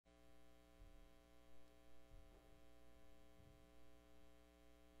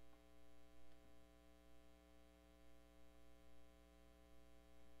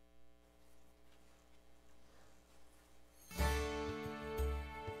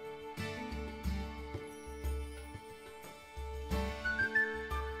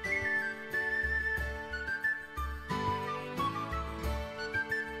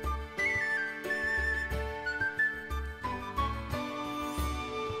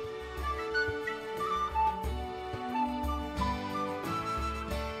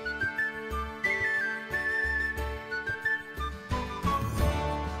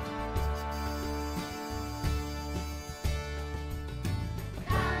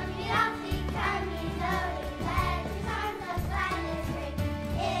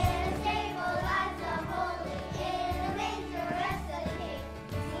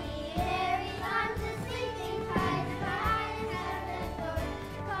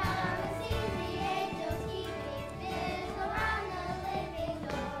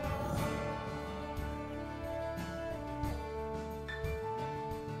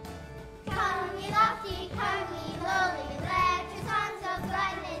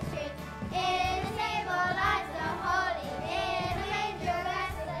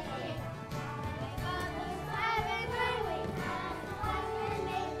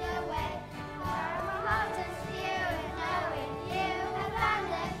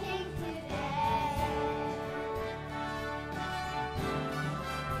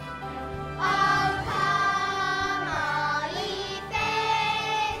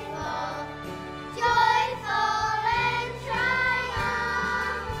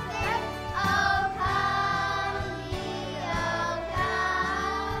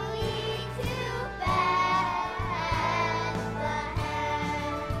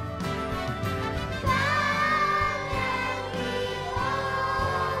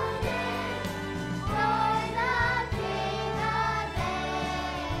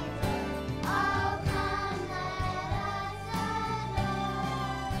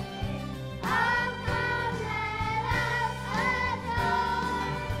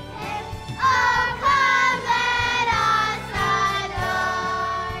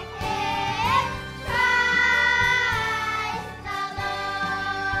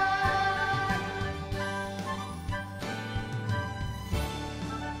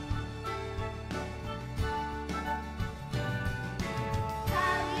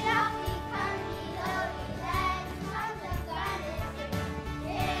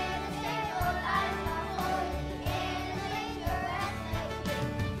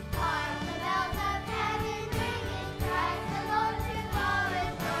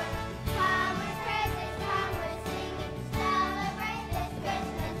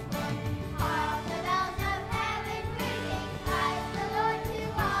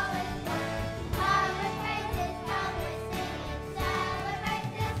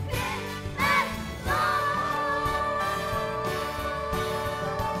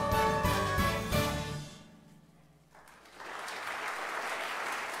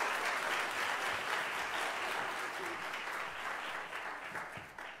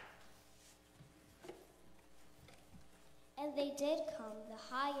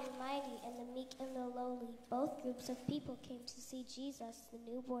Both groups of people came to see Jesus, the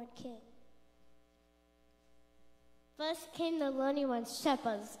newborn king. First came the lonely ones,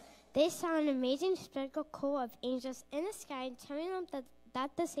 shepherds. They saw an amazing spectacle of angels in the sky telling them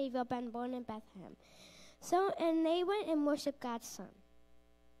that the Savior had been born in Bethlehem. And they went and worshiped God's Son.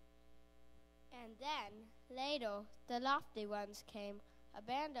 And then, later, the lofty ones came. A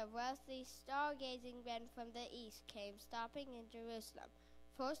band of wealthy, star-gazing men from the east came stopping in Jerusalem,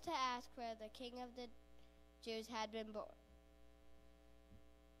 first to ask where the King of the Jews had been born.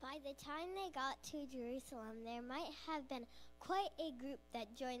 By the time they got to Jerusalem, there might have been quite a group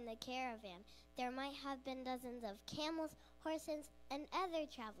that joined the caravan. There might have been dozens of camels, horses, and other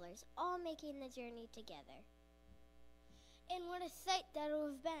travelers, all making the journey together. And what a sight that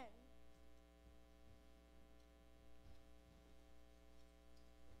would have been!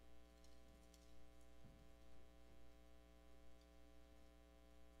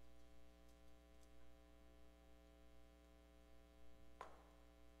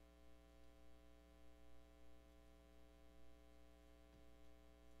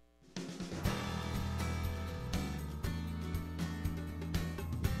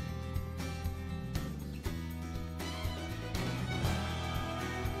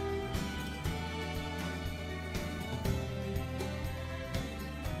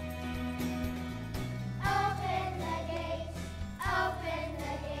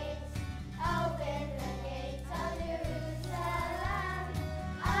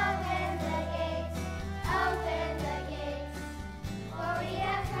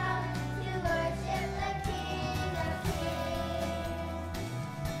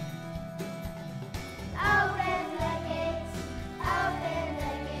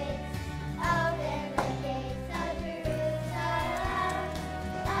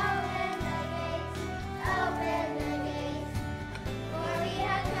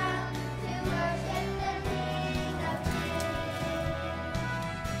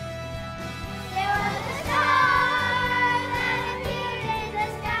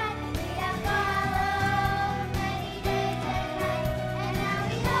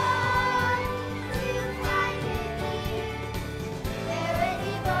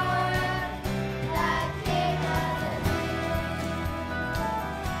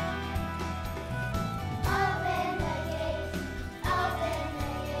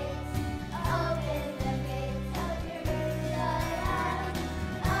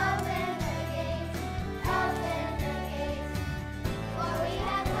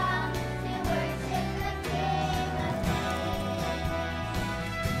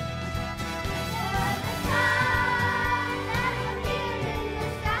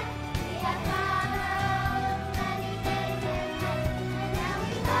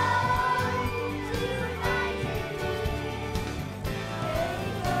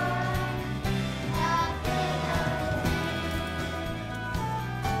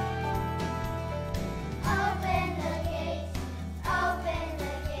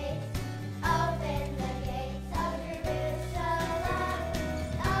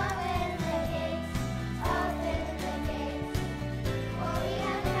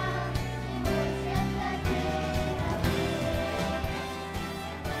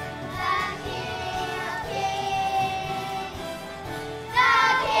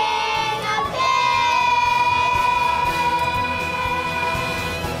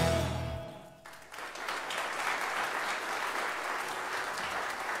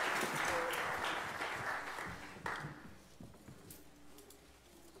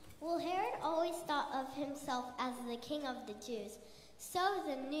 himself as the King of the Jews. So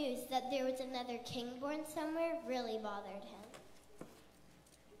the news that there was another king born somewhere really bothered him.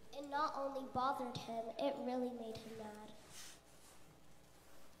 It not only bothered him, it really made him mad.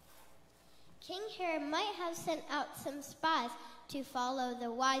 King Herod might have sent out some spies to follow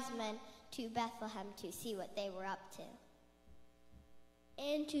the wise men to Bethlehem to see what they were up to.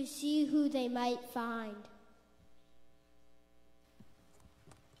 And to see who they might find.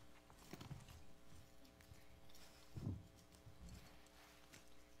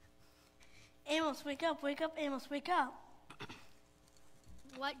 Amos, wake up, Amos, wake up.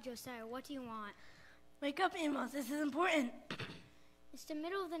 What, Josiah? What do you want? Wake up, Amos, this is important. It's the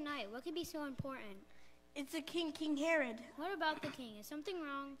middle of the night. What could be so important? It's the king, King Herod. What about the king? Is something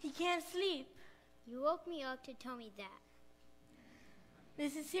wrong? He can't sleep. You woke me up to tell me that.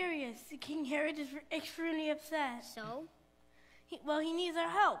 This is serious. The King Herod is extremely upset. So? He needs our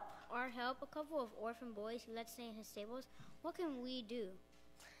help. Our help? A couple of orphan boys who let's stay in his stables? What can we do?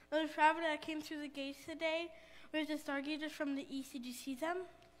 The traveler that came through the gates today was the stargazers from the east. Did you see them?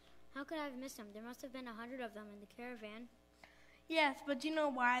 How could I have missed them? There must have been 100 of them in the caravan. Yes, but do you know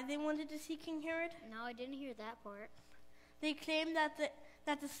why they wanted to see King Herod? No, I didn't hear that part. They claimed that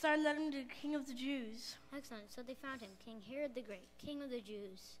the star led him to the King of the Jews. Excellent. So they found him, King Herod the Great, King of the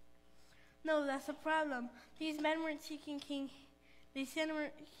Jews. No, that's the problem. These men weren't seeking King. They said they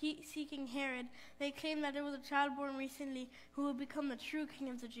were seeking Herod. They claimed that there was a child born recently who would become the true King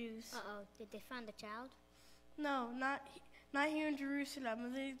of the Jews. Uh-oh. Did they find the child? No, not here in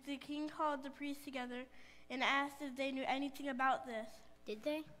Jerusalem. The king called the priests together and asked if they knew anything about this. Did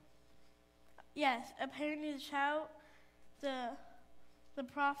they? Yes, apparently the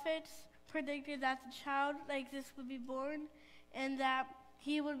prophets predicted that the child like this would be born and that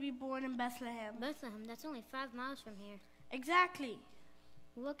he would be born in Bethlehem. Bethlehem, that's only 5 miles from here. Exactly.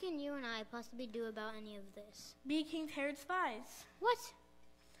 What can you and I possibly do about any of this? Be King Herod's spies. What?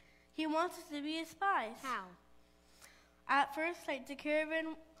 He wants us to be his spies. How? At first sight, the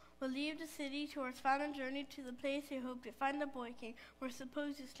caravan will leave the city to our final journey to the place we hope to find the boy king. We're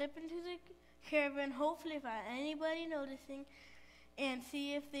supposed to slip into the caravan, hopefully without anybody noticing, and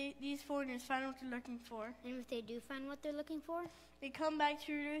see if these foreigners find what they're looking for. And if they do find what they're looking for? We come back to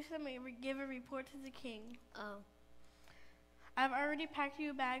Jerusalem and we give a report to the king. Oh. I've already packed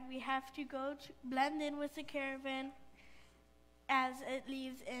you a bag. We have to go to blend in with the caravan as it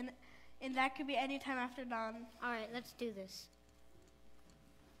leaves, and that could be any time after dawn. All right, let's do this.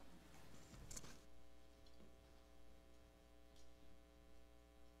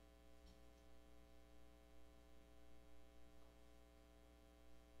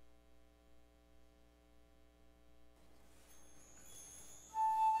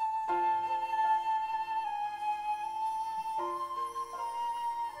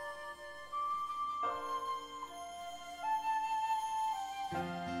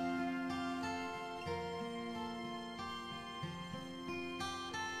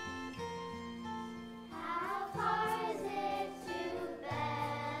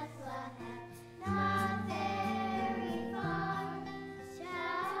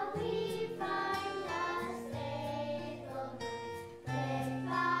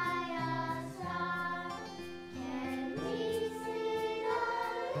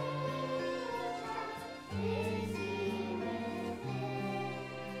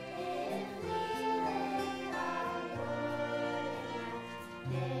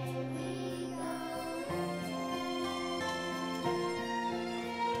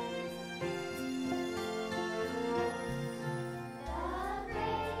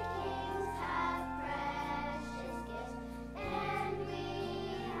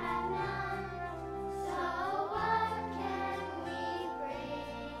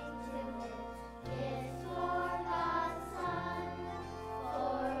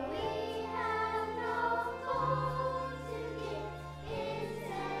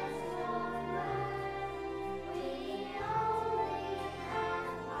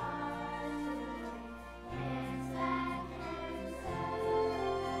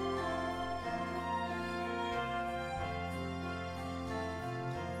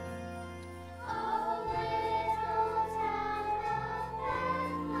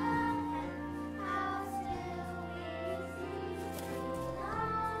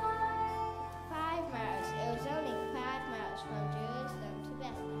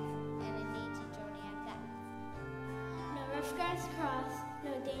 Grass cross,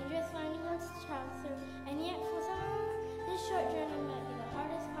 no dangerous winding roads to travel through, and yet for some, this short journey might be the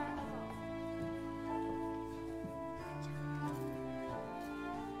hardest part of all.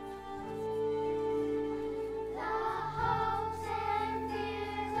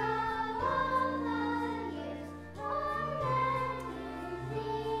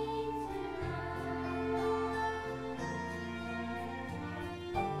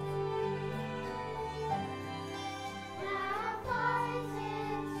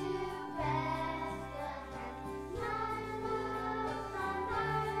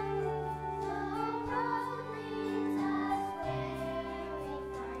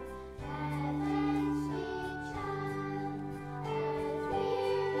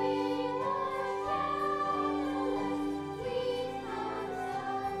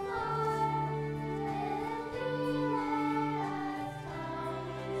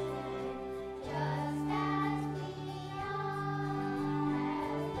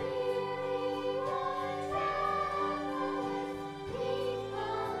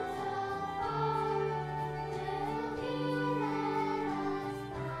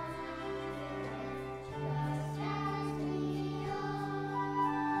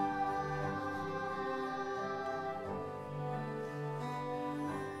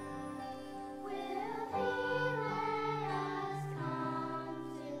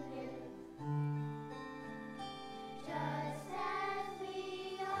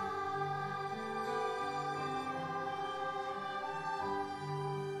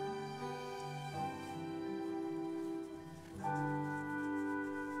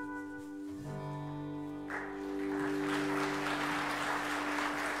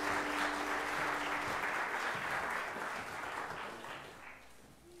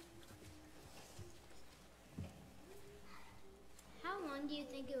 do you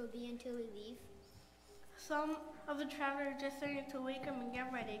think it will be until we leave? Some of the travelers are just starting to wake up and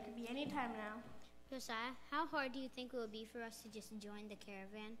get ready. It could be any time now. Josiah, how hard do you think it will be for us to just join the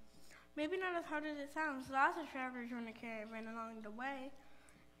caravan? Maybe not as hard as it sounds. Lots of travelers join the caravan along the way.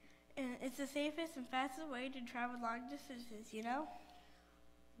 And it's the safest and fastest way to travel long distances, you know?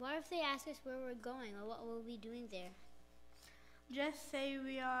 What if they ask us where we're going or what we'll be doing there? Just say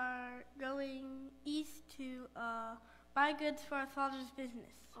we are going east to buy goods for our father's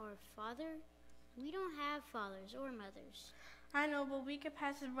business. Our father? We don't have fathers or mothers. I know, but we could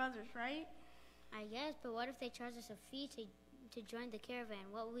pass as brothers, right? I guess, but what if they charge us a fee to join the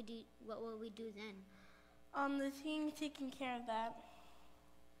caravan? What will we do then? The team's taking care of that.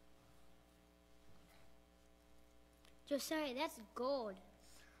 Josiah, that's gold.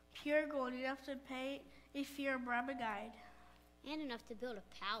 Pure gold, enough to pay a fee or bribe a guide. And enough to build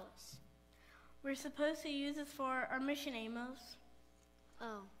a palace. We're supposed to use this for our mission, Amos.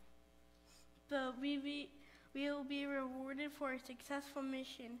 Oh. But we will be rewarded for a successful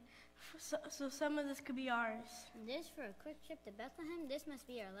mission, so some of this could be ours. This for a quick trip to Bethlehem? This must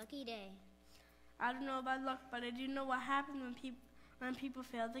be our lucky day. I don't know about luck, but I do know what happens when people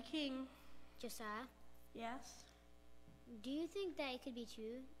fail the king. Josiah? Yes? Do you think that it could be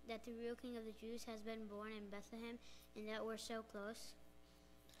true that the real king of the Jews has been born in Bethlehem and that we're so close?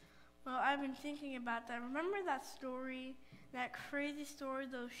 Well, I've been thinking about that. Remember that story, that crazy story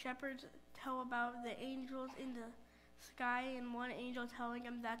those shepherds tell about the angels in the sky and one angel telling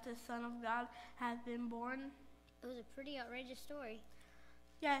them that the Son of God has been born? It was a pretty outrageous story.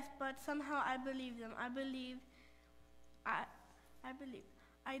 Yes, but somehow I believe them. I believe.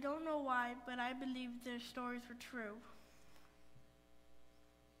 I don't know why, but I believe their stories were true.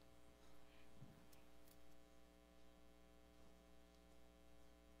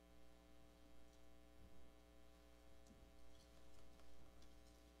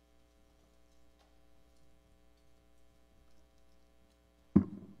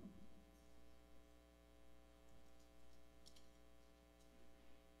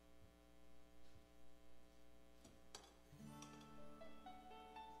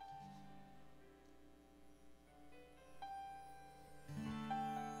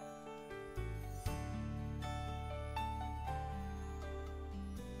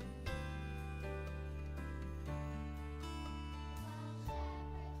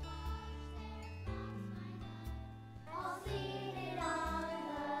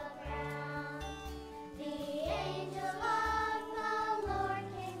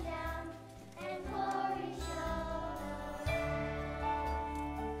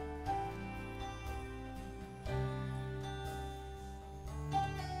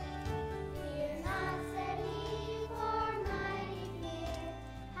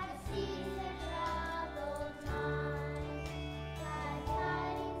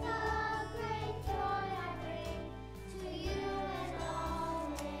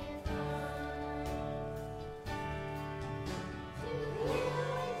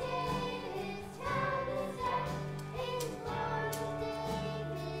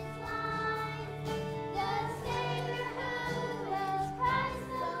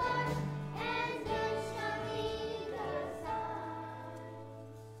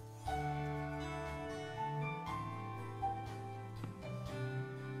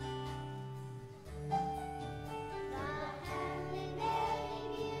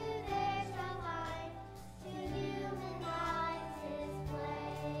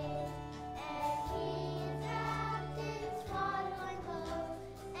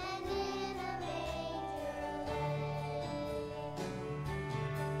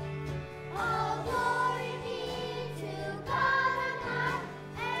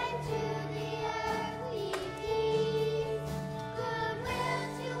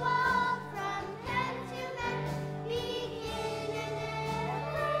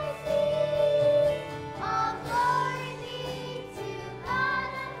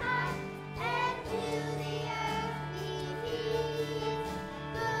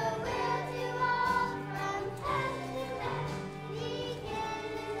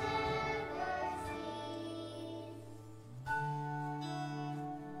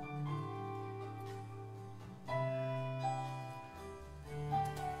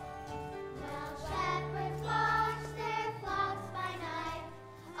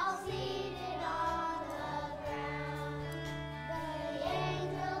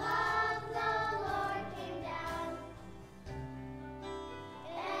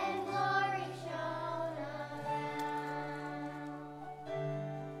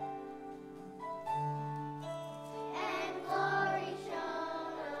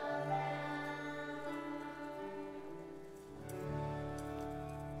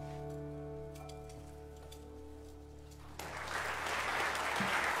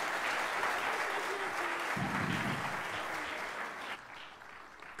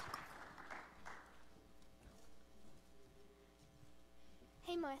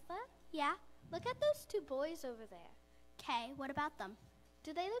 Martha? Yeah? Look at those two boys over there. Okay, what about them?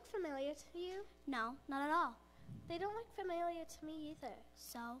 Do they look familiar to you? No, not at all. They don't look familiar to me either.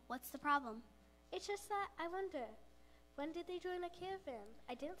 So, what's the problem? It's just that I wonder, when did they join a caravan?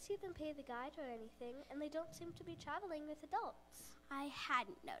 I didn't see them pay the guide or anything, and they don't seem to be traveling with adults. I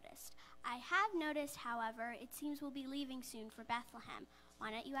hadn't noticed. I have noticed, however, it seems we'll be leaving soon for Bethlehem.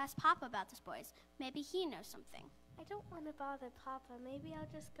 Why don't you ask Papa about this boys? Maybe he knows something. I don't want to bother Papa. Maybe I'll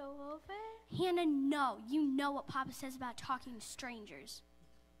just go over? Hannah, no. You know what Papa says about talking to strangers.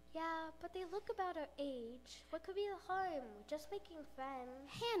 Yeah, but they look about our age. What could be the harm? Just making friends.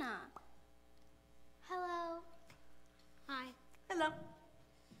 Hannah. Hello. Hi. Hello.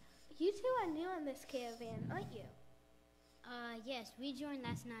 You two are new on this caravan, aren't you? Yes, we joined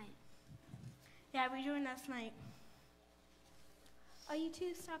last night. Yeah, we joined last night. Are you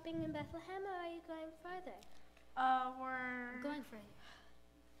two stopping in Bethlehem, or are you going further? We're Going for it.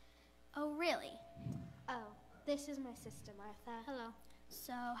 Oh, really? Oh, this is my sister, Martha. Hello.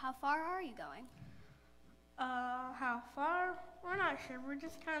 So, how far are you going? How far? We're not sure. We're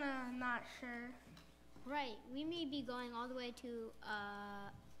just kind of not sure. Right, we may be going all the way to,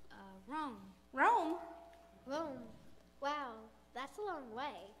 Rome. Rome? Rome. Wow, that's a long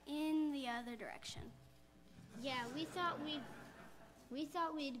way. In the other direction. Yeah, we thought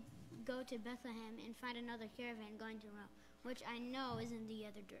we'd go to Bethlehem and find another caravan going to Rome, which I know is in the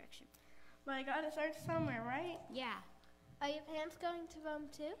other direction. But I gotta start somewhere, right? Yeah, Are your parents going to Rome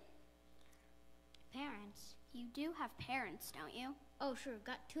too? parents. You do have parents, don't you? Oh, sure,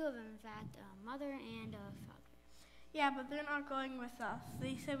 got two of them, in fact, a mother and a father. Yeah, but they're not going with us.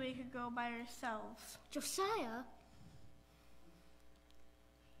 They said we could go by ourselves. Josiah?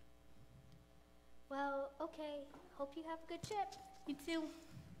 Well, okay. Hope you have a good trip. You too.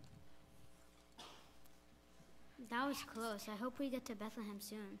 That was close. I hope we get to Bethlehem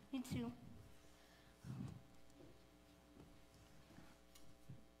soon. You too.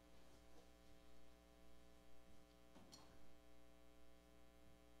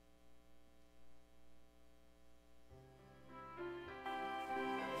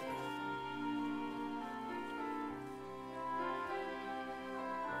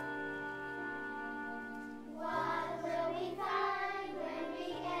 What will we find when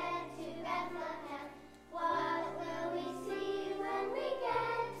we get to Bethlehem? What will we see when we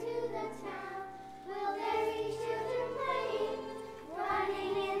get to the town?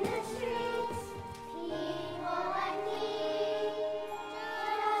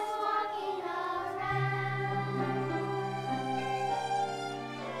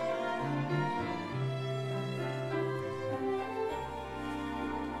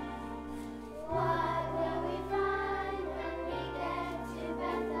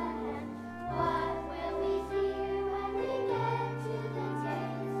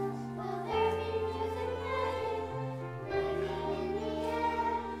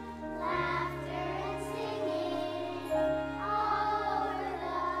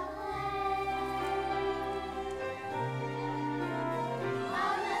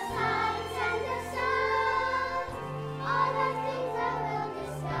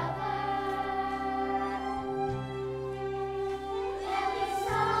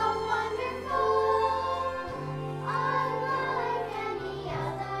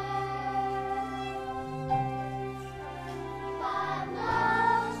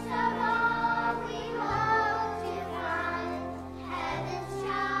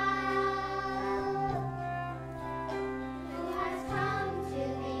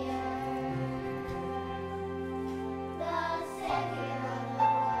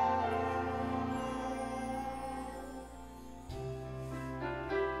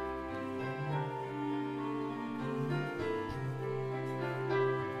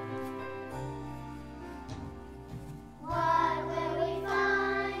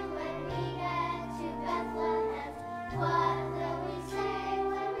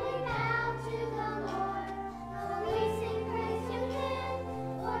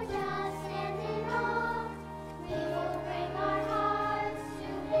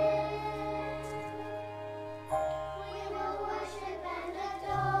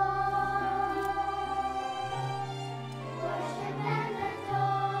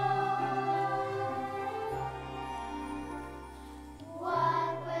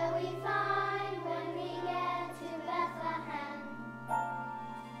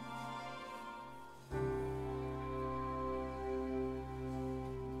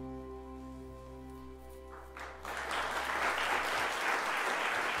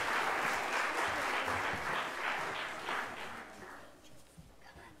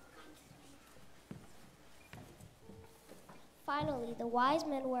 Finally, the wise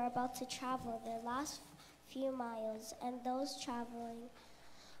men were about to travel their last few miles, and those traveling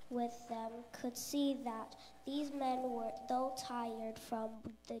with them could see that these men were, though tired from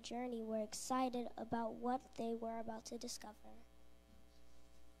the journey, were excited about what they were about to discover.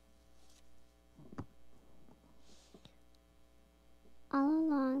 All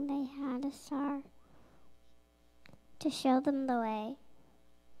along they had a star to show them the way,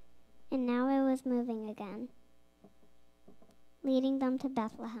 and now it was moving again, leading them to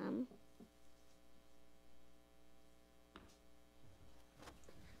Bethlehem.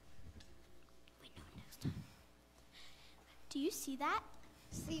 Do you see that?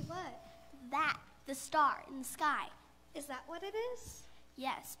 See what? That, the star in the sky. Is that what it is?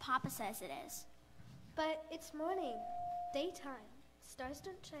 Yes, Papa says it is. But it's morning, daytime. Stars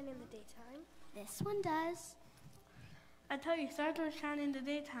don't shine in the daytime. This one does. I tell you, stars don't shine in the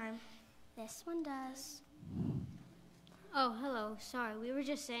daytime. This one does. Oh, hello. Sorry, we were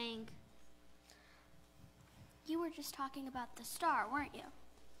just saying. You were just talking about the star, weren't you?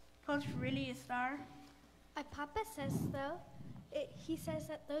 Oh, it's really a star? Papa says, though, he says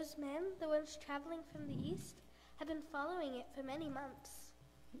that those men, the ones traveling from the east, have been following it for many months.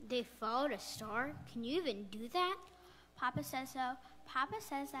 They followed a star? Can you even do that? Papa says so. Papa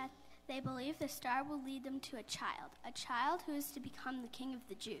says that they believe the star will lead them to a child who is to become the king of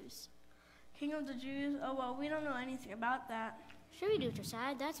the Jews. King of the Jews? Oh, well, we don't know anything about that. Sure we do,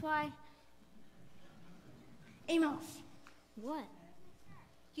 Josiah. That's why. Amos. What?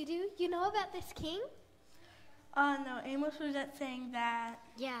 You do? You know about this king? No, Amos was just saying that.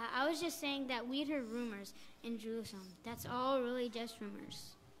 Yeah, I was just saying that we'd heard rumors in Jerusalem. That's all really just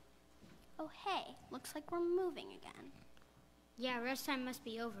rumors. Oh, hey, looks like we're moving again. Yeah, rest time must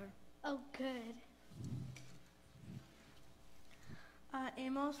be over. Oh, good.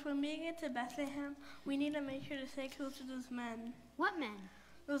 Amos, when we get to Bethlehem, we need to make sure to stay close to those men. What men?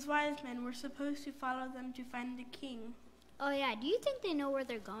 Those wise men. We're supposed to follow them to find the king. Oh, yeah. Do you think they know where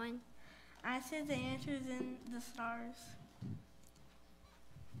they're going? I said the answer is in the stars.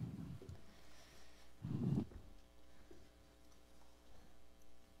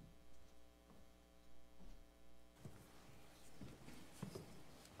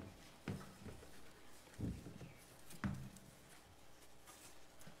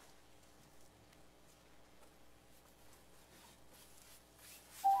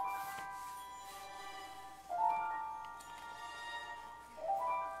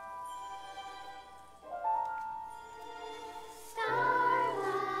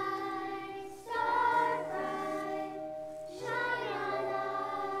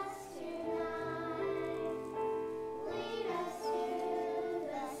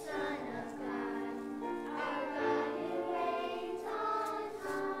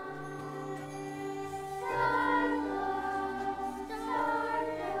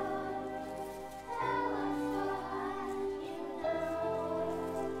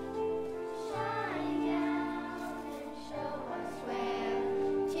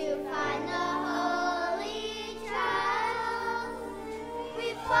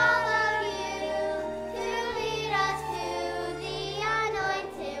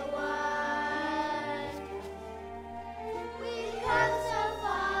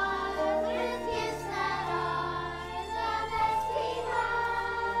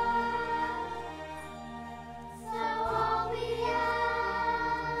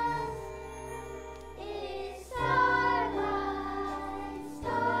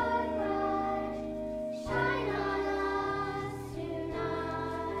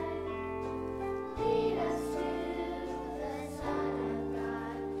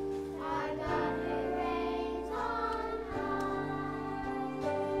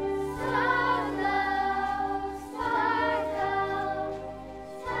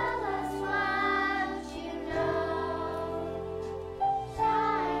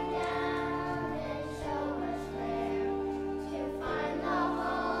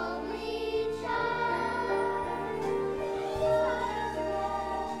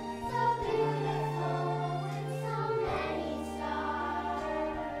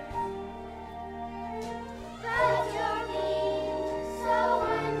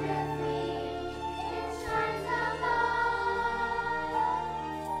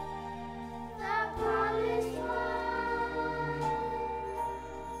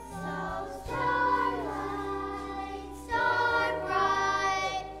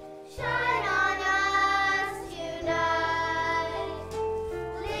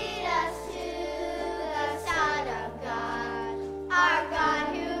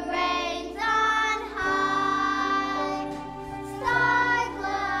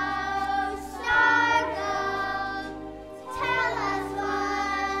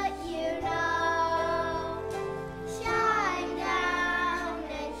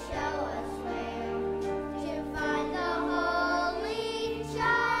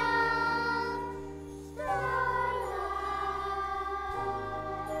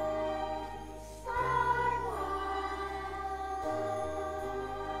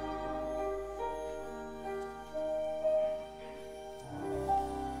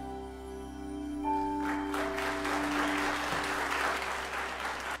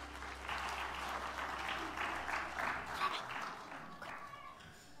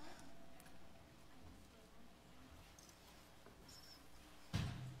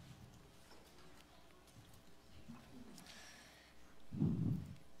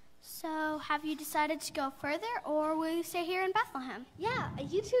 have you decided to go further, or will you stay here in Bethlehem? Yeah,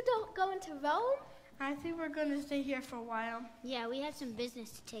 you two don't go into Rome? I think we're going to stay here for a while. Yeah, we have some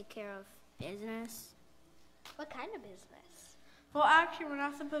business to take care of. Business? What kind of business? Well, actually, we're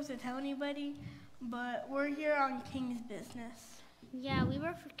not supposed to tell anybody, but we're here on King's business. Yeah, we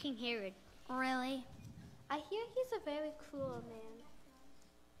work for King Herod. Really? I hear he's a very cruel man.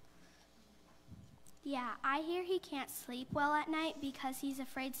 Yeah, I hear he can't sleep well at night because he's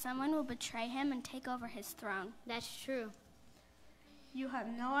afraid someone will betray him and take over his throne. That's true. You have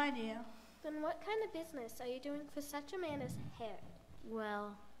no idea. Then what kind of business are you doing for such a man as Herod?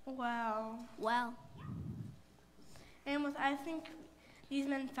 Well, Well, Amos, I think these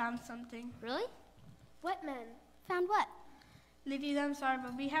men found something. really? What men? found what? Ladies, I'm sorry,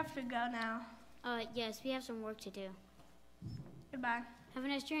 but we have to go now. Yes, we have some work to do. Goodbye. Have a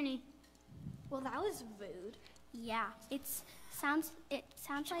nice journey. Well, that was rude. Yeah, it sounds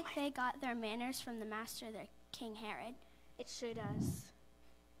like they got their manners from the master, their King Herod. It sure does.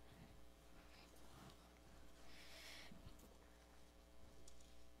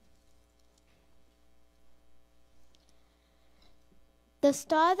 The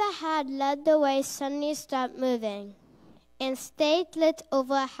star that had led the way suddenly stopped moving and stayed lit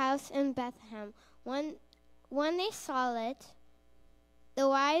over a house in Bethlehem. When they saw it, the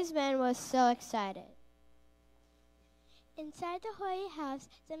wise men were so excited. Inside the holy house,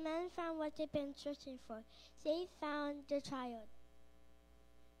 the men found what they'd been searching for. They found the child,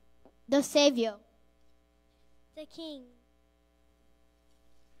 the Savior, the King.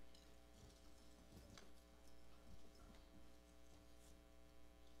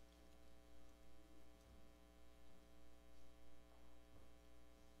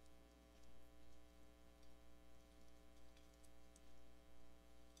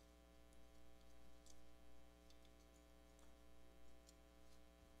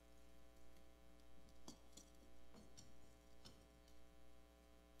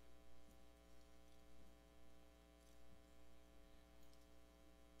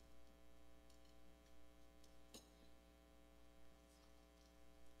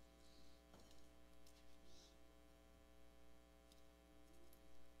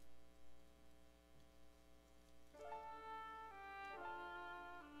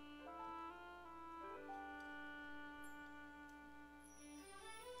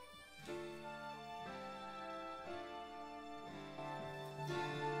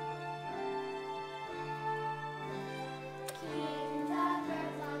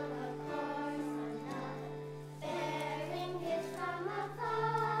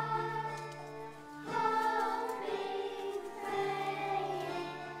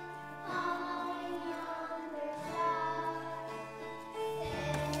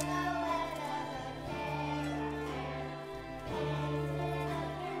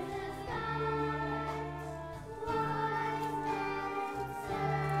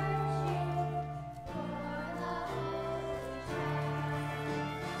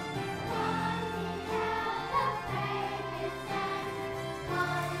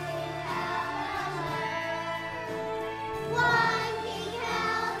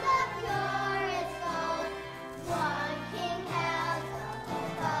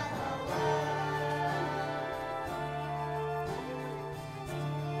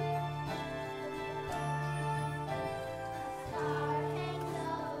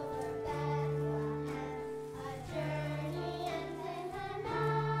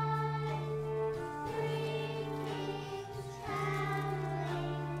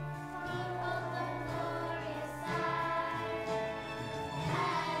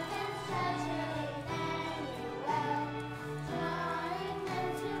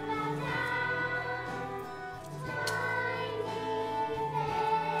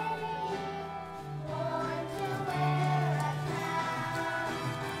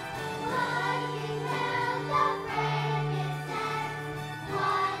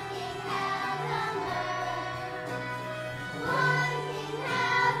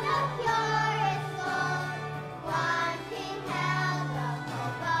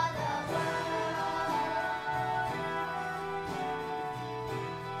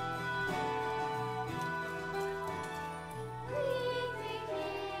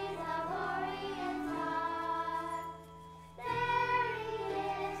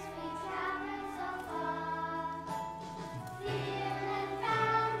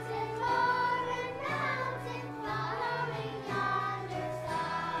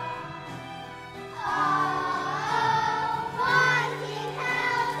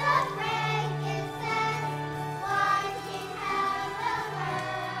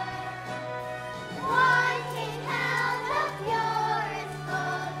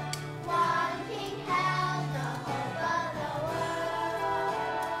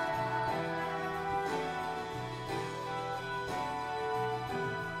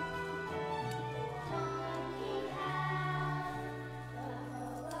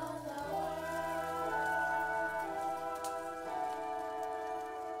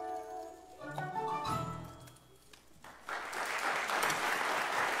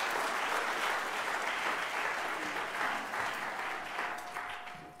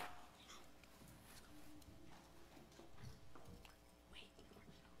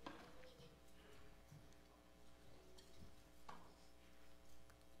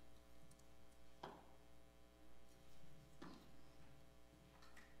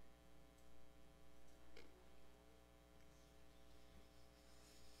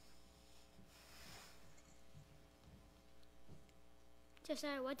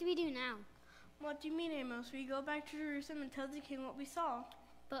 Josiah, what do we do now? What do you mean, Amos? We go back to Jerusalem and tell the king what we saw.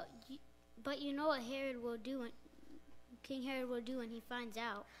 But you know what Herod will do King Herod will do when he finds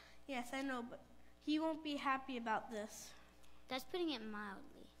out. Yes, I know, but he won't be happy about this. That's putting it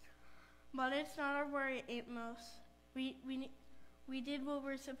mildly. But it's not our worry, Amos. We did what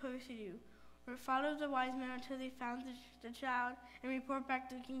we're supposed to do. We followed the wise men until they found the child and report back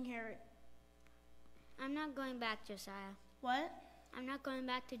to King Herod. I'm not going back, Josiah. What? I'm not going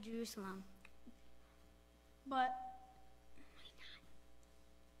back to Jerusalem. But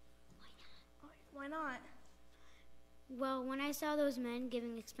why not? Well, when I saw those men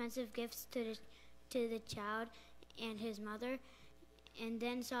giving expensive gifts to the child and his mother, and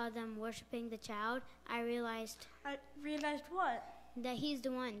then saw them worshiping the child, I realized... I realized what? That he's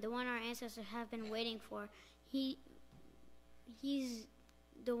the one our ancestors have been waiting for. He's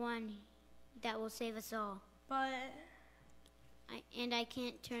the one that will save us all. But... I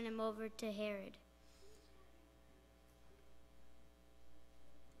can't turn him over to Herod.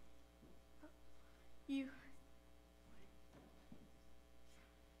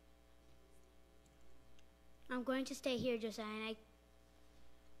 I'm going to stay here, Josiah, and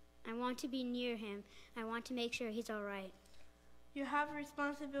I want to be near him. I want to make sure he's all right. You have a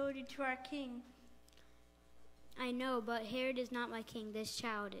responsibility to our king. I know, but Herod is not my king. This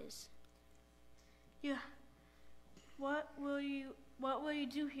child is. Yeah. What will you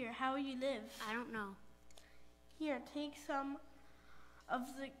do here? How will you live? I don't know. Here, take some of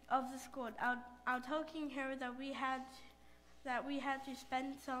this gold. I'll tell King Herod that we had to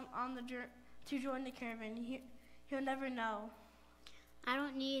spend some on the to join the caravan. He'll never know. I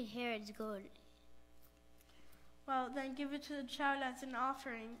don't need Herod's gold. Well, then give it to the child as an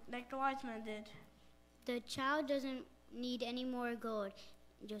offering, like the wise men did. The child doesn't need any more gold,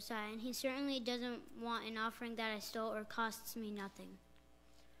 Josiah, and he certainly doesn't want an offering that I stole or costs me nothing.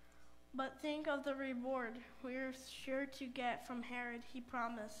 But think of the reward we're sure to get from Herod, he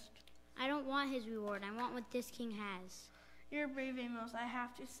promised. I don't want his reward. I want what this king has. You're brave, Amos, I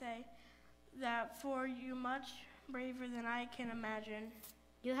have to say. That for you much braver than I can imagine.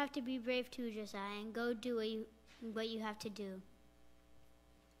 You have to be brave too, Josiah, and go do what you have to do.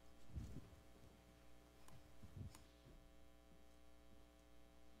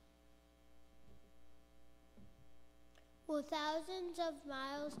 We're thousands of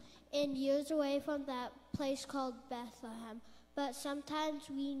miles and years away from that place called Bethlehem, but sometimes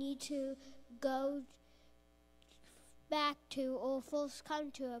we need to go back to or first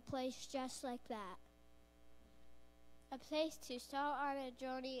come to a place just like that. A place to start on a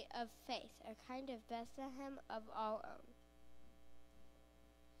journey of faith, a kind of Bethlehem of our own.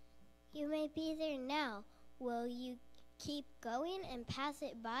 You may be there now. Will you keep going and pass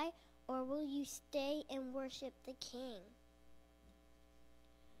it by, or will you stay and worship the King?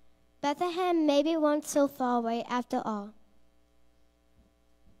 Bethlehem maybe wasn't so far away after all.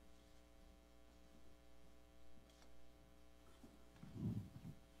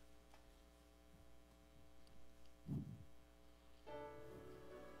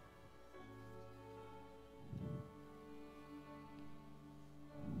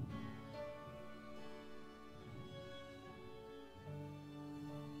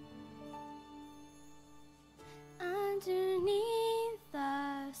 Underneath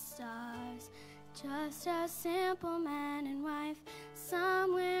the stars, just a simple man and wife,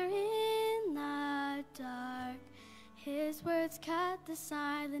 somewhere in the dark. His words cut the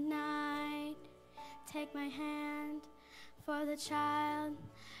silent night. Take my hand, for the child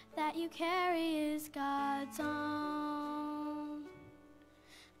that you carry is God's own.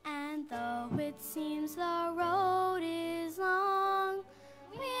 And though it seems the road is long,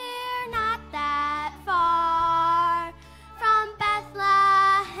 we're not that far from Bethlehem,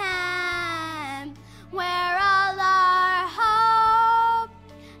 where all our hope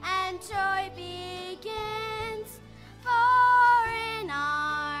and joy begins. For in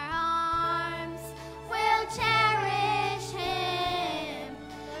our arms we'll cherish him.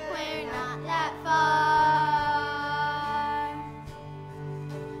 We're not that far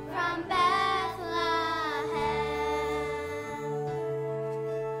from Bethlehem.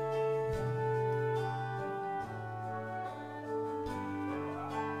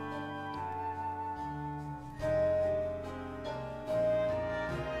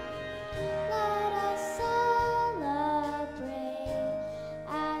 Let us celebrate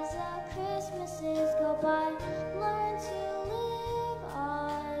as the Christmases go by. Learn to live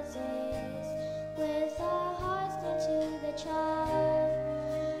our days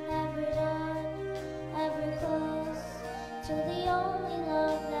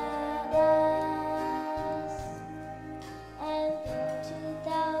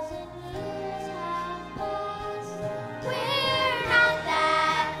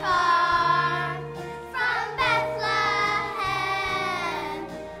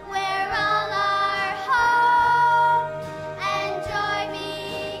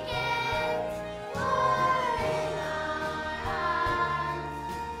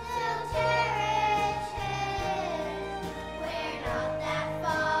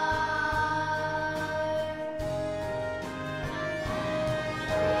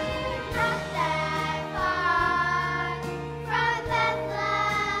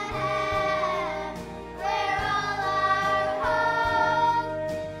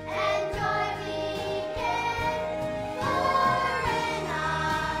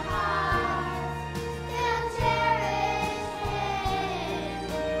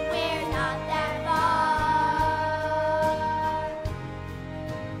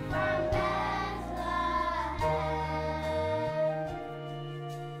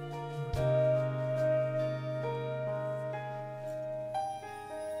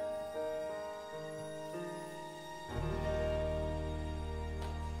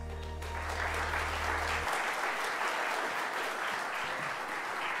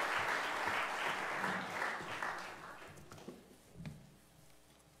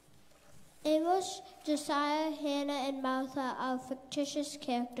Josiah, Hannah, and Martha are fictitious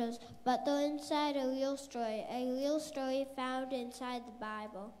characters, but they're inside a real story found inside the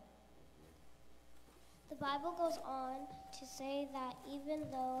Bible. The Bible goes on to say that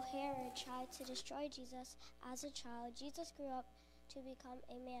even though Herod tried to destroy Jesus as a child, Jesus grew up to become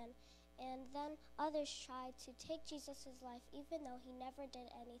a man. And then others tried to take Jesus' life even though he never did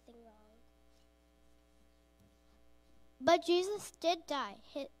anything wrong. But Jesus did die.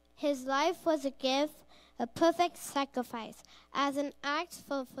 His life was a gift, a perfect sacrifice, as an act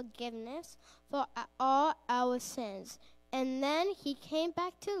for forgiveness for all our sins. And then he came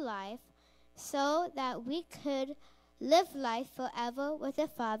back to life so that we could live life forever with the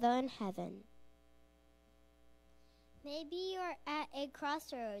Father in heaven. Maybe you're at a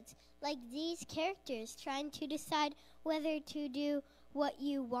crossroads, like these characters, trying to decide whether to do what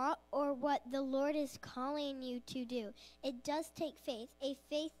you want or what the Lord is calling you to do. It does take faith, a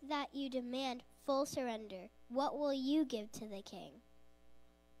faith that you demand full surrender. What will you give to the King?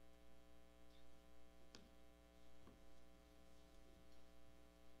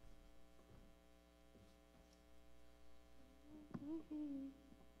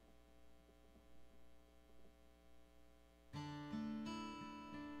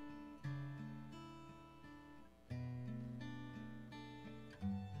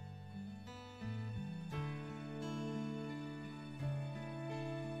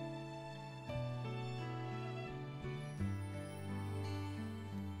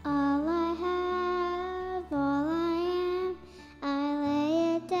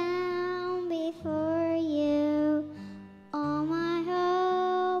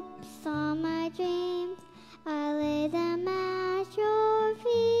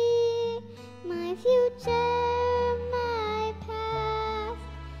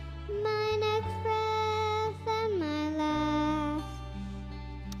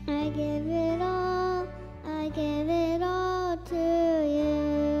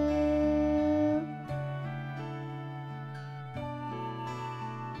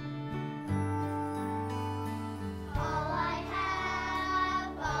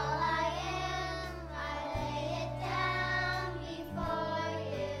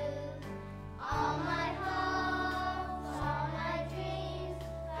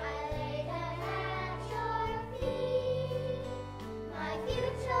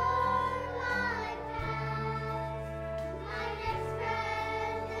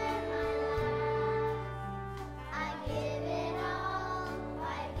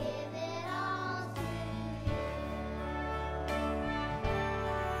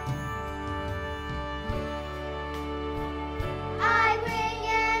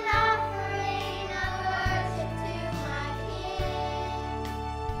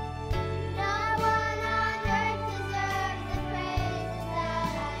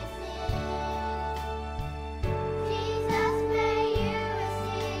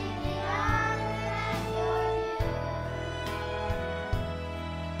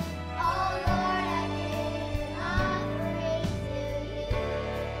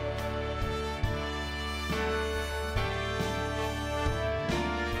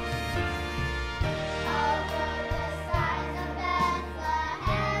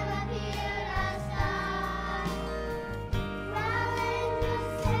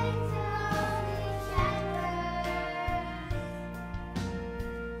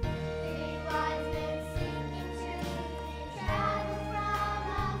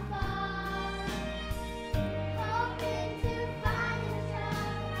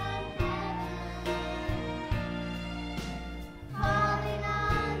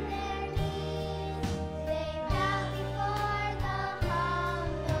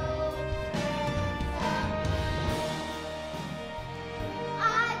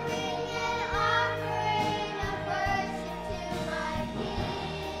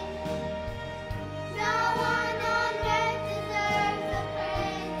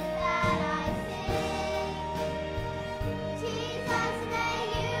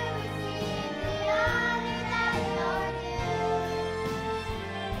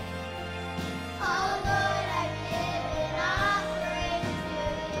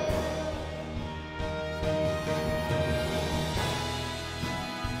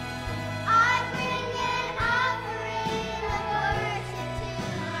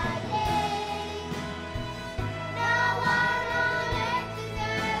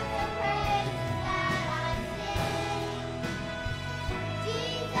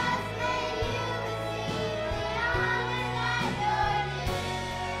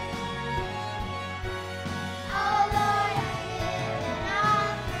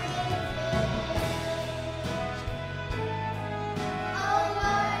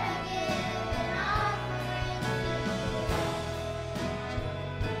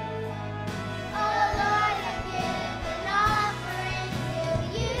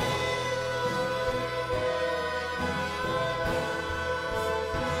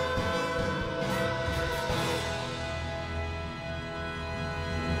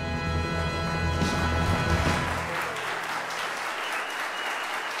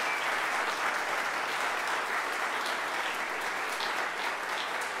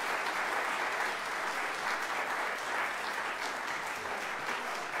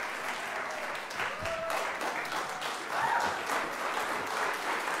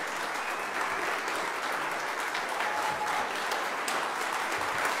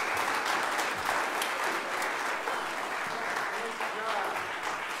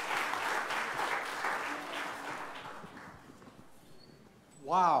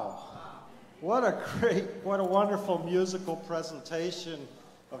 Wow. What a wonderful musical presentation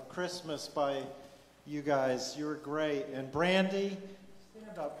of Christmas by you guys. You were great. And Brandy,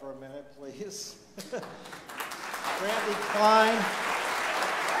 stand up for a minute, please. Brandy Klein,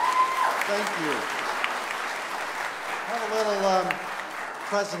 thank you. Have a little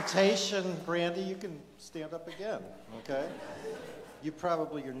presentation. Brandy, you can stand up again, okay?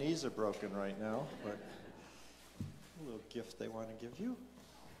 Your knees are broken right now, but a little gift they want to give you.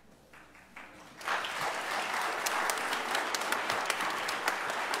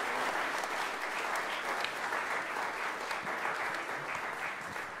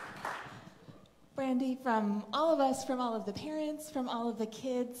 Brandy, from all of us, from all of the parents, from all of the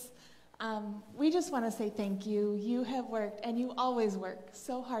kids, we just want to say thank you. You have worked, and you always work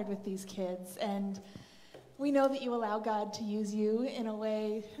so hard with these kids, and we know that you allow God to use you in a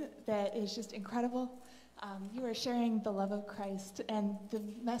way that is just incredible. You are sharing the love of Christ and the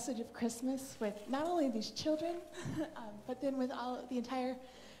message of Christmas with not only these children, but then with the entire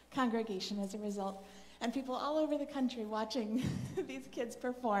congregation as a result, and people all over the country watching these kids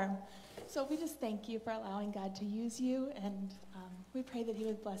perform. So we just thank you for allowing God to use you, and we pray that he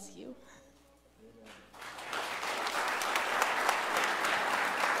would bless you.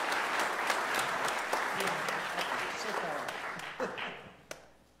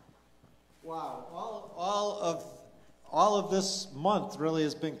 Wow, all of this month really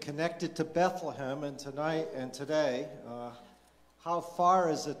has been connected to Bethlehem, and tonight and today. How far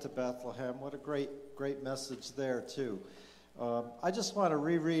is it to Bethlehem? What a great message there too. I just want to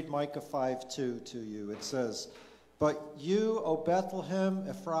reread Micah 5:2 to you. It says, "But you, O Bethlehem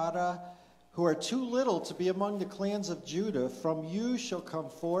Ephratah, who are too little to be among the clans of Judah, from you shall come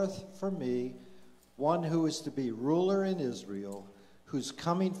forth for me one who is to be ruler in Israel, whose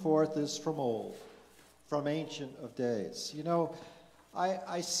coming forth is from old, from ancient of days." You know,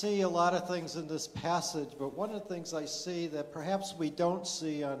 I see a lot of things in this passage, but one of the things I see that perhaps we don't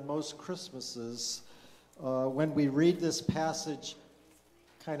see on most Christmases, when we read this passage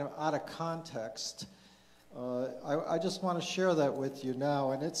kind of out of context, I just want to share that with you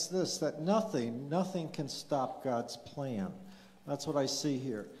now, and it's this, that nothing can stop God's plan. That's what I see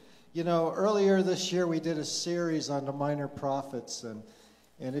here. You know, earlier this year we did a series on the minor prophets, and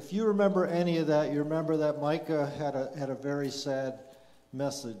if you remember any of that, you remember that Micah had a very sad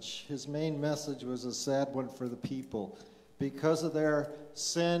message. His main message was a sad one for the people. Because of their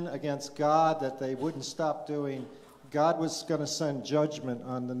sin against God that they wouldn't stop doing, God was going to send judgment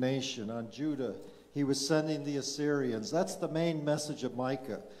on the nation, on Judah. He was sending the Assyrians. That's the main message of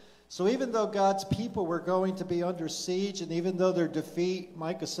Micah. So even though God's people were going to be under siege, and even though their defeat,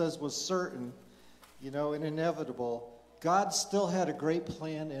 Micah says, was certain, you know, and inevitable, God still had a great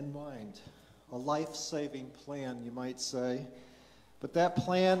plan in mind, a life-saving plan, you might say. But that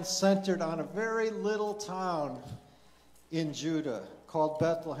plan centered on a very little town in Judah called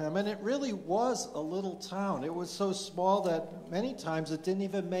Bethlehem, and it really was a little town. It was so small that many times it didn't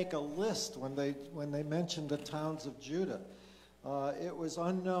even make a list when they mentioned the towns of Judah. It was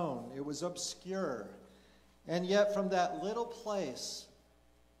unknown, it was obscure, and yet from that little place,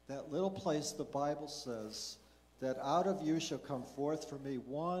 the Bible says that out of you shall come forth for me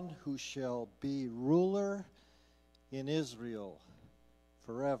one who shall be ruler in Israel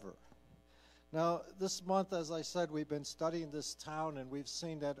forever. Now, this month, as I said, we've been studying this town, and we've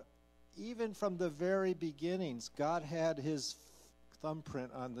seen that even from the very beginnings, God had his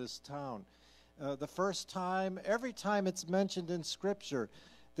thumbprint on this town. The first time, every time it's mentioned in Scripture,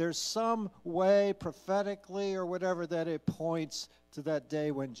 there's some way, prophetically or whatever, that it points to that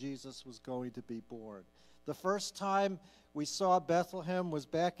day when Jesus was going to be born. The first time we saw Bethlehem was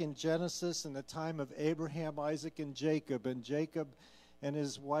back in Genesis in the time of Abraham, Isaac, and Jacob and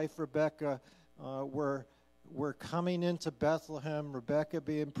his wife Rebekah were coming into Bethlehem, Rebekah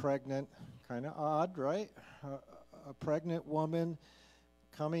being pregnant. Kind of odd, right? A pregnant woman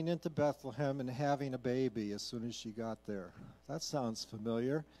coming into Bethlehem and having a baby as soon as she got there. That sounds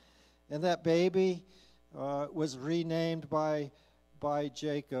familiar. And that baby was renamed by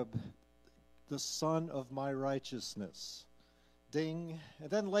Jacob, the son of my righteousness. Ding.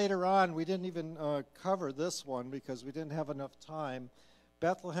 And then later on, we didn't even cover this one because we didn't have enough time.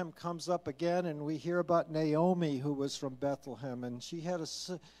 Bethlehem comes up again, and we hear about Naomi, who was from Bethlehem, and she had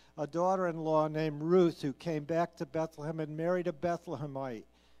a daughter-in-law named Ruth who came back to Bethlehem and married a Bethlehemite.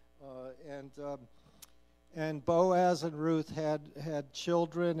 And Boaz and Ruth had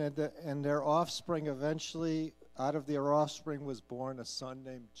children, and their offspring eventually, out of their offspring was born a son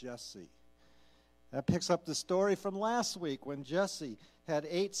named Jesse. That picks up the story from last week when Jesse had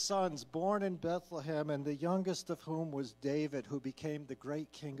 8 sons born in Bethlehem, and the youngest of whom was David, who became the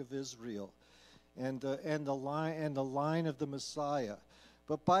great king of Israel and the line of the Messiah.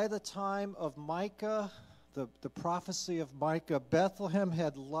 But by the time of Micah, the prophecy of Micah, Bethlehem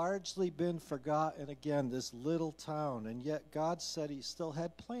had largely been forgotten again, this little town. And yet God said he still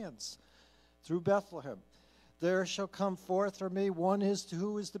had plans through Bethlehem. There shall come forth for me one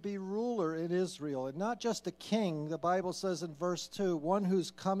who is to be ruler in Israel, and not just a king. The Bible says in verse 2, one whose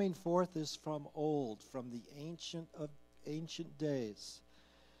coming forth is from old, from the ancient days.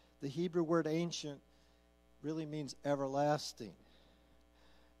 The Hebrew word ancient really means everlasting.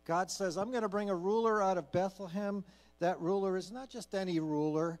 God says, I'm going to bring a ruler out of Bethlehem. That ruler is not just any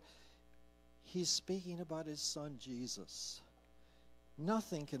ruler. He's speaking about his son Jesus.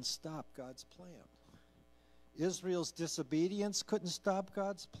 Nothing can stop God's plan. Israel's disobedience couldn't stop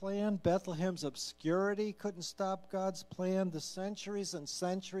God's plan. Bethlehem's obscurity couldn't stop God's plan. The centuries and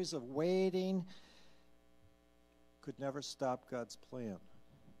centuries of waiting could never stop God's plan.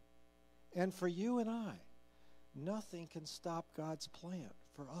 And for you and I, nothing can stop God's plan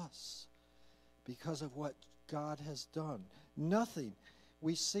for us because of what God has done. Nothing.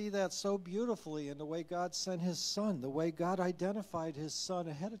 We see that so beautifully in the way God sent his son, the way God identified his son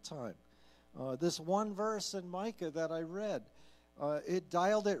ahead of time. This one verse in Micah that I read, it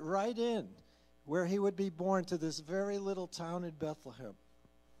dialed it right in where he would be born, to this very little town in Bethlehem.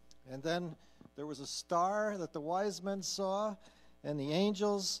 And then there was a star that the wise men saw, and the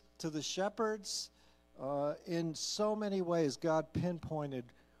angels to the shepherds. In so many ways, God pinpointed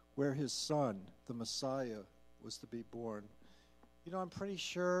where his son, the Messiah, was to be born. You know, I'm pretty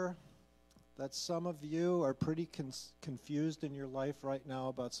sure that some of you are pretty confused in your life right now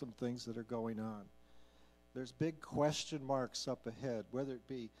about some things that are going on. There's big question marks up ahead, whether it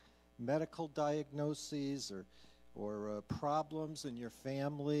be medical diagnoses or problems in your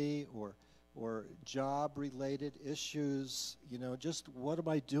family or job-related issues. You know, just what am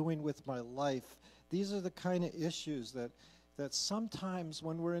I doing with my life? These are the kind of issues that sometimes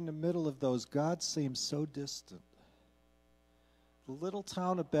when we're in the middle of those, God seems so distant. The little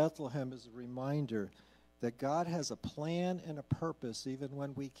town of Bethlehem is a reminder that God has a plan and a purpose even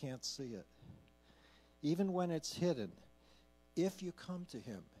when we can't see it. Even when it's hidden. If you come to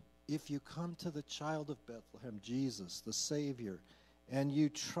him, if you come to the child of Bethlehem, Jesus, the Savior, and you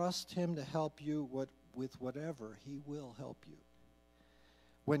trust him to help you with whatever, he will help you.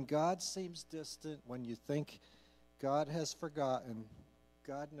 When God seems distant, when you think God has forgotten,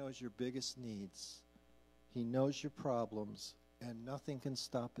 God knows your biggest needs. He knows your problems, and nothing can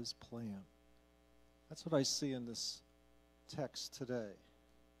stop his plan. That's what I see in this text today.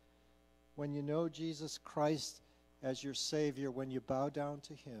 When you know Jesus Christ as your Savior, when you bow down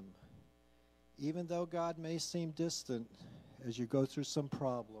to him, even though God may seem distant as you go through some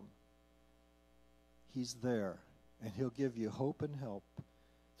problem, he's there, and he'll give you hope and help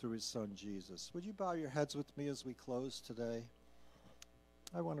through his son Jesus. Would you bow your heads with me as we close today?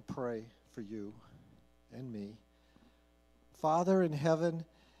 I want to pray for you and me. Father in heaven,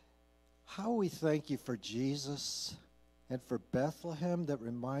 how we thank you for Jesus and for Bethlehem that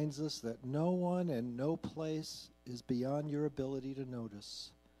reminds us that no one and no place is beyond your ability to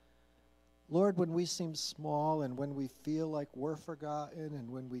notice. Lord, when we seem small and when we feel like we're forgotten and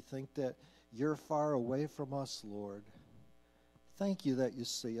when we think that you're far away from us, Lord, thank you that you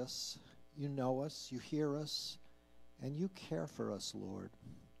see us, you know us, you hear us, and you care for us, Lord.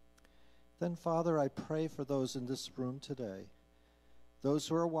 Then, Father, I pray for those in this room today, those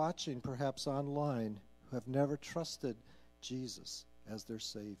who are watching perhaps online, who have never trusted Jesus as their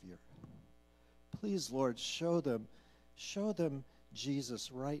Savior. Please, Lord, show them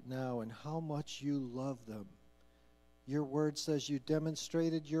Jesus right now and how much you love them. Your word says you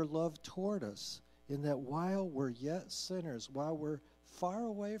demonstrated your love toward us in that while we're yet sinners, while we're far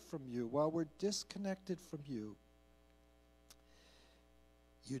away from you, while we're disconnected from you,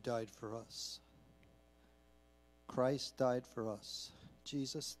 you died for us. Christ died for us.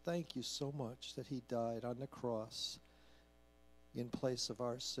 Jesus, thank you so much that he died on the cross in place of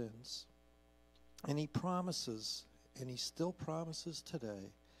our sins. And he promises, and he still promises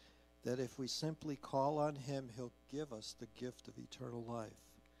today, that if we simply call on him, he'll give us the gift of eternal life.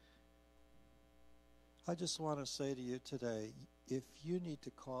 I just want to say to you today, if you need to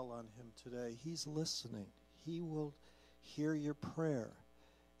call on him today, he's listening. He will hear your prayer.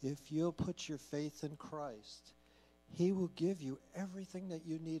 If you'll put your faith in Christ, he will give you everything that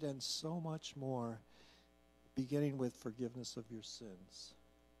you need and so much more, beginning with forgiveness of your sins.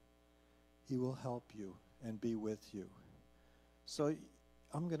 He will help you and be with you. So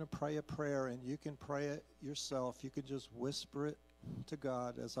I'm going to pray a prayer, and you can pray it yourself. You can just whisper it to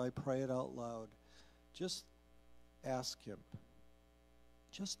God as I pray it out loud. Just ask him.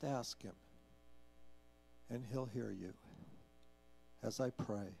 Just ask him, and he'll hear you as I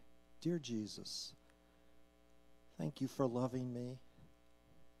pray. Dear Jesus, thank you for loving me.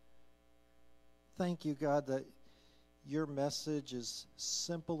 Thank you, God, that your message is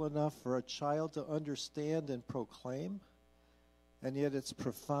simple enough for a child to understand and proclaim, and yet it's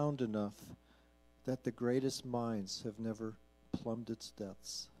profound enough that the greatest minds have never plumbed its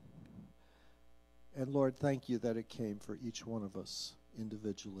depths. And Lord, thank you that it came for each one of us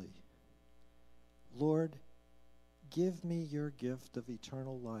individually. Lord, give me your gift of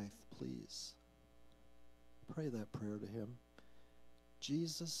eternal life, please. Pray that prayer to him.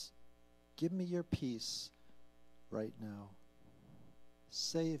 Jesus, give me your peace right now.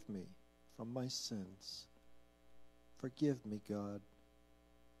 Save me from my sins. Forgive me, God.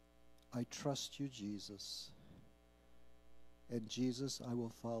 I trust you, Jesus. And Jesus, I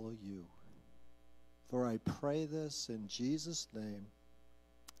will follow you. For I pray this in Jesus' name.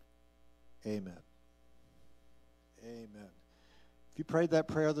 Amen. Amen. If you prayed that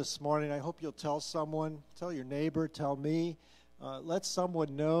prayer this morning, I hope you'll tell someone, tell your neighbor, tell me. Let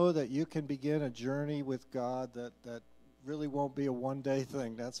someone know that you can begin a journey with God that really won't be a one-day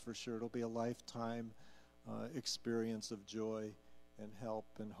thing, that's for sure. It'll be a lifetime experience of joy and help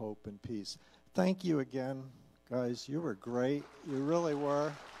and hope and peace. Thank you again, guys. You were great. You really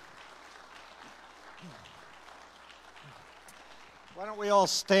were. Why don't we all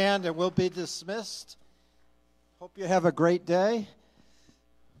stand and we'll be dismissed. Hope you have a great day.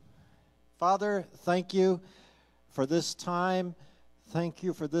 Father, thank you for this time. Thank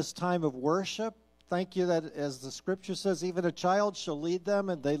you for this time of worship. Thank you that, as the scripture says, even a child shall lead them,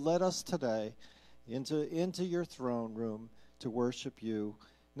 and they led us today into your throne room to worship you.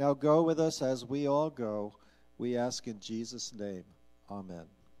 Now go with us as we all go. We ask in Jesus' name. Amen.